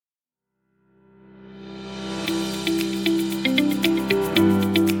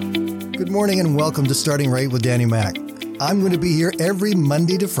morning and welcome to Starting Right with Danny Mac. I'm going to be here every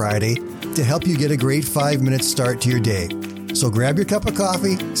Monday to Friday to help you get a great 5-minute start to your day. So grab your cup of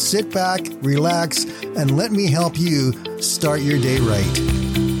coffee, sit back, relax, and let me help you start your day right.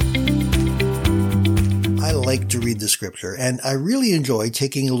 I like to read the scripture, and I really enjoy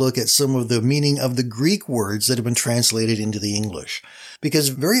taking a look at some of the meaning of the Greek words that have been translated into the English. Because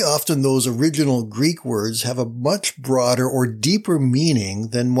very often those original Greek words have a much broader or deeper meaning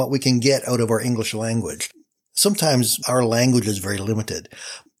than what we can get out of our English language. Sometimes our language is very limited,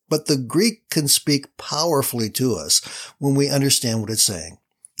 but the Greek can speak powerfully to us when we understand what it's saying,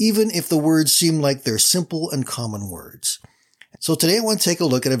 even if the words seem like they're simple and common words. So today I want to take a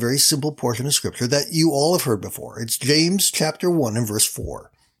look at a very simple portion of scripture that you all have heard before. It's James chapter 1 and verse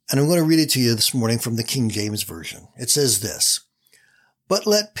 4. And I'm going to read it to you this morning from the King James Version. It says this: "But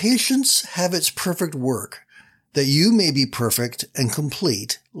let patience have its perfect work, that you may be perfect and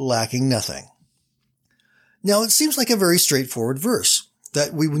complete, lacking nothing." Now, it seems like a very straightforward verse,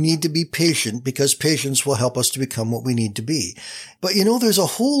 that we need to be patient because patience will help us to become what we need to be. But there's a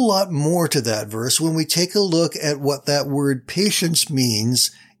whole lot more to that verse when we take a look at what that word patience means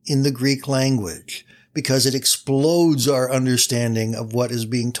in the Greek language, because it explodes our understanding of what is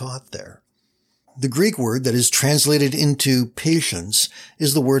being taught there. The Greek word that is translated into patience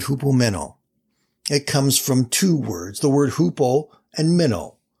is the word hupomeno. It comes from two words, the word hupo and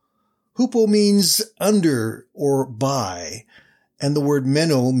meno. Hupo means under or by, and the word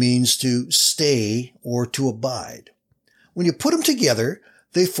meno means to stay or to abide. When you put them together,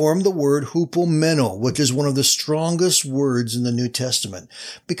 they form the word hupomeno, which is one of the strongest words in the New Testament,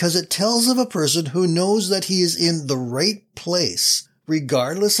 because it tells of a person who knows that he is in the right place,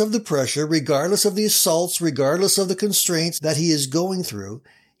 regardless of the pressure, regardless of the assaults, regardless of the constraints that he is going through.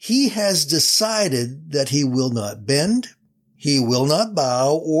 He has decided that he will not bend, he will not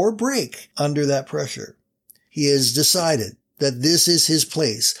bow or break under that pressure. He has decided that this is his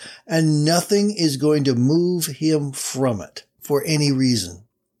place and nothing is going to move him from it for any reason.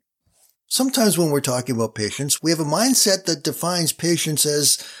 Sometimes when we're talking about patience, we have a mindset that defines patience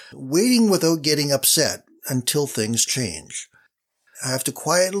as waiting without getting upset until things change. I have to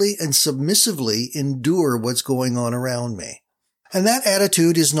quietly and submissively endure what's going on around me. And that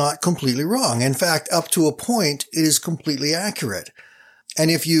attitude is not completely wrong. In fact, up to a point, it is completely accurate. And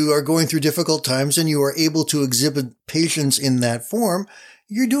if you are going through difficult times and you are able to exhibit patience in that form,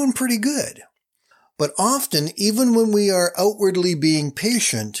 you're doing pretty good. But often, even when we are outwardly being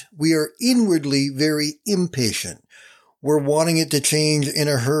patient, we are inwardly very impatient. We're wanting it to change in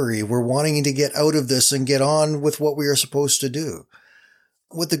a hurry. We're wanting to get out of this and get on with what we are supposed to do.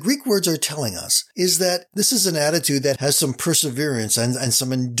 What the Greek words are telling us is that this is an attitude that has some perseverance and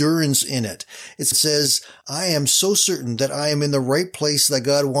some endurance in it. It says, I am so certain that I am in the right place that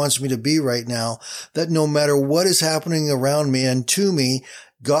God wants me to be right now, that no matter what is happening around me and to me,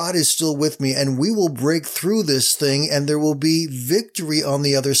 God is still with me and we will break through this thing and there will be victory on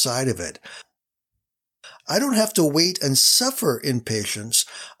the other side of it. I don't have to wait and suffer in patience.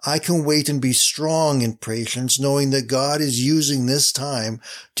 I can wait and be strong in patience, knowing that God is using this time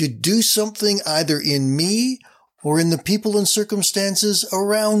to do something either in me or in the people and circumstances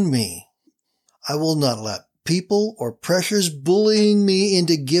around me. I will not let people or pressures bullying me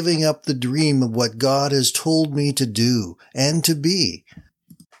into giving up the dream of what God has told me to do and to be.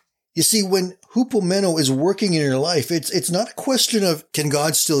 You see, when hupomeno is working in your life, it's not a question of, can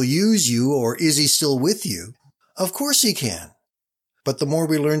God still use you or is he still with you? Of course he can. But the more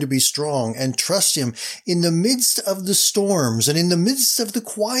we learn to be strong and trust him in the midst of the storms and in the midst of the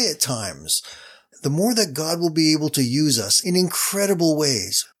quiet times, the more that God will be able to use us in incredible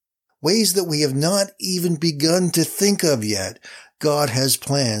ways that we have not even begun to think of yet. God has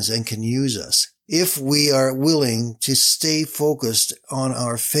plans and can use us if we are willing to stay focused on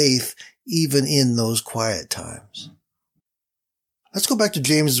our faith even in those quiet times. Let's go back to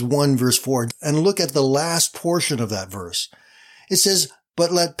James 1 verse 4 and look at the last portion of that verse. It says,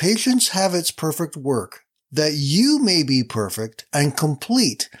 "But let patience have its perfect work, that you may be perfect and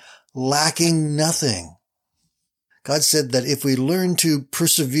complete, lacking nothing." God said that if we learn to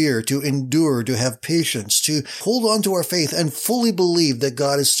persevere, to endure, to have patience, to hold on to our faith and fully believe that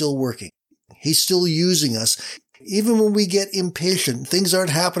God is still working, he's still using us. Even when we get impatient, things aren't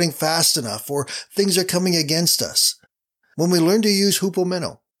happening fast enough or things are coming against us. When we learn to use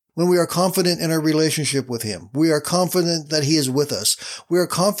hupomeno, when we are confident in our relationship with him, we are confident that he is with us. We are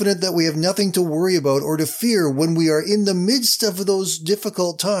confident that we have nothing to worry about or to fear when we are in the midst of those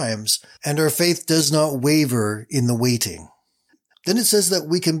difficult times, and our faith does not waver in the waiting. Then it says that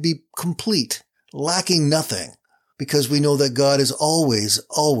we can be complete, lacking nothing, because we know that God is always,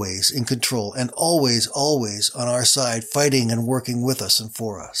 always in control and always, always on our side, fighting and working with us and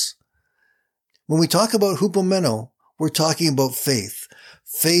for us. When we talk about hupomeno, we're talking about faith.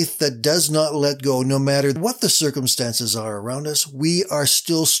 Faith that does not let go no matter what the circumstances are around us. We are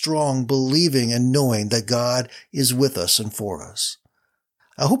still strong, believing and knowing that God is with us and for us.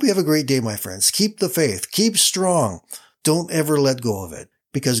 I hope you have a great day, my friends. Keep the faith. Keep strong. Don't ever let go of it,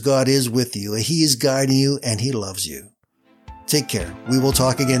 because God is with you, and He is guiding you, and He loves you. Take care. We will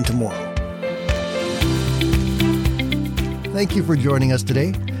talk again tomorrow. Thank you for joining us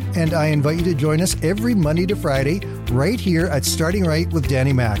today, and I invite you to join us every Monday to Friday right here at Starting Right with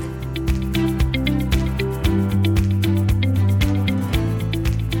Danny Mac.